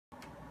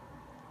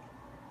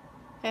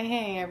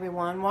Hey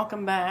everyone,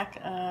 welcome back.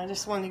 I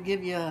just wanted to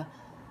give you a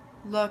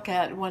look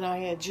at what I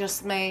had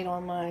just made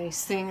on my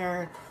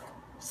Singer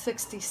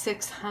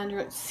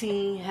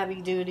 6600C heavy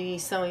duty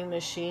sewing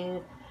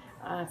machine.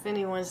 If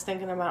anyone's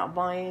thinking about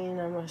buying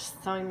a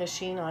sewing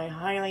machine, I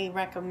highly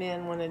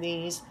recommend one of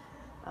these.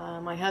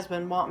 My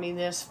husband bought me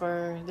this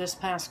for this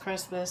past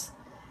Christmas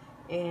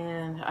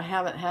and I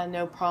haven't had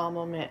no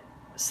problem. It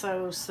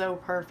sews so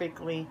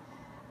perfectly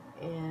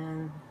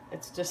and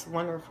it's just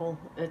wonderful.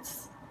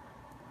 It's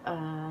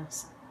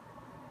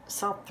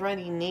soft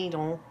thready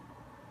needle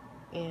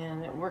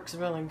and it works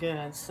really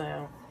good.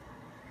 So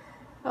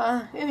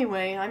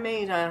anyway, I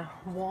made a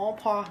wall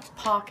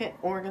pocket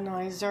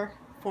organizer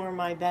for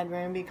my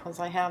bedroom because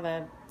I have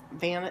a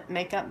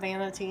makeup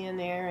vanity in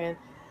there, and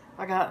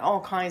I got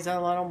all kinds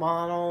of little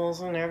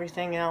bottles and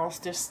everything else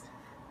just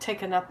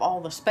taking up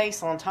all the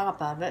space on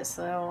top of it.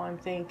 So I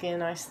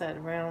sat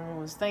around and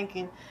was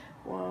thinking,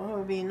 well, it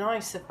would be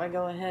nice if I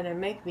go ahead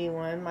and make me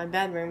one. My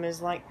bedroom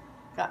is like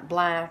got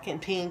black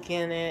and pink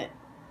in it,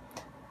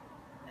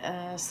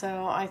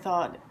 so I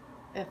thought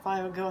if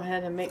I would go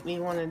ahead and make me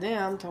one of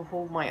them to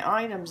hold my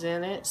items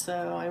in it.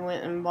 So I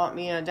went and bought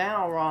me a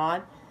dowel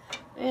rod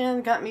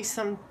and got me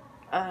some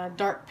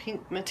dark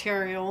pink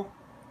material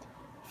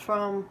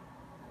from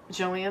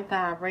Joann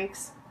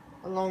Fabrics,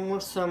 along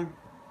with some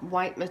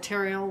white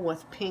material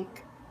with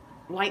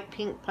light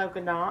pink polka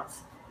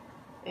dots.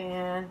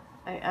 And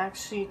I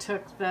actually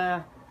took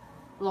the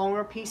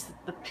longer piece of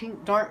the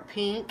dark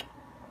pink,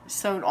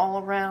 sewed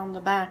all around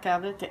the back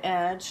of it, the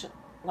edge,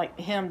 like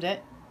hemmed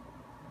it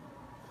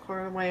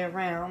quarter way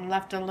around,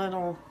 left a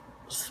little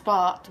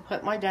spot to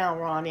put my dowel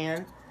rod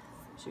in,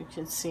 as you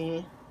can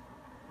see.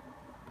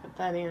 Put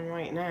that in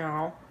right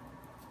now,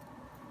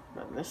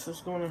 but this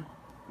is going to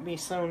be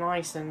so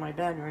nice in my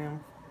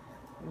bedroom.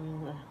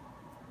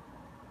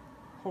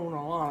 Hold a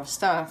lot of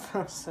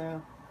stuff.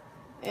 So,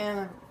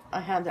 and I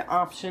had the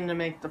option to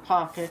make the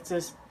pockets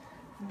as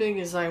big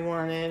as I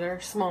wanted or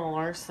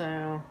smaller, so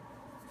I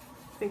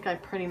think I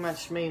pretty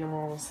much made them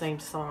all the same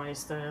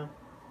size though.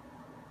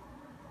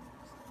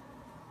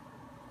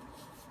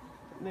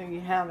 There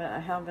you have it. I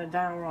have the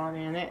dowel rod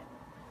in it,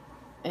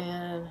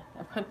 and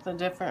I put the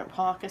different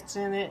pockets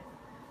in it.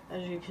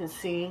 As you can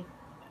see,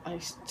 I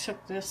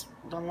took the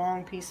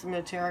long piece of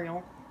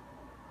material,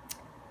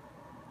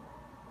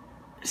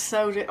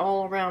 sewed it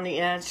all around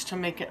the edge to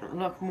make it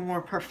look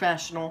more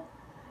professional,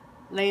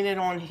 laid it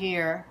on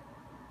here,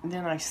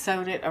 then I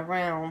sewed it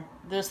around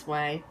this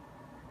way,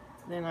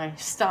 then I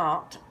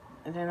stopped,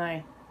 and then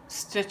I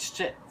stitched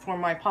it for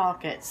my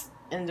pockets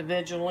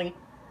individually.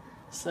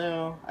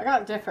 So I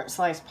got different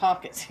size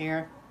pockets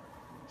here,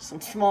 some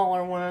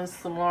smaller ones,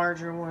 some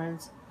larger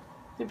ones,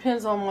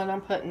 depends on what I'm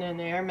putting in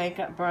there,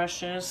 makeup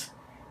brushes,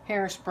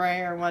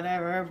 hairspray or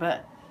whatever.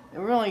 But it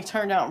really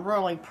turned out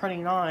really pretty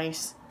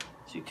nice.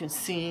 As you can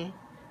see,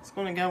 it's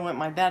going to go with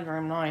my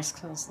bedroom nice,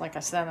 because like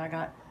I said, I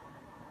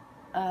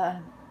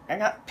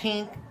got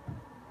pink,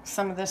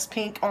 some of this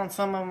pink on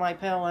some of my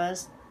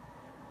pillows,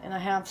 and I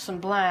have some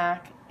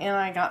black, and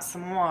I got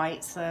some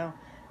white, so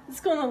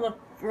it's going to look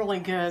really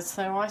good.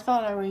 So I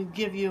thought I would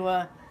give you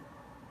a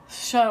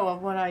show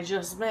of what I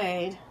just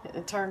made.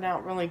 It turned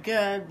out really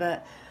good.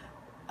 But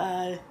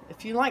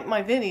if you like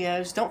my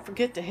videos, don't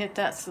forget to hit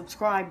that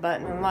subscribe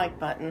button and like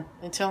button.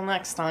 Until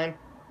next time.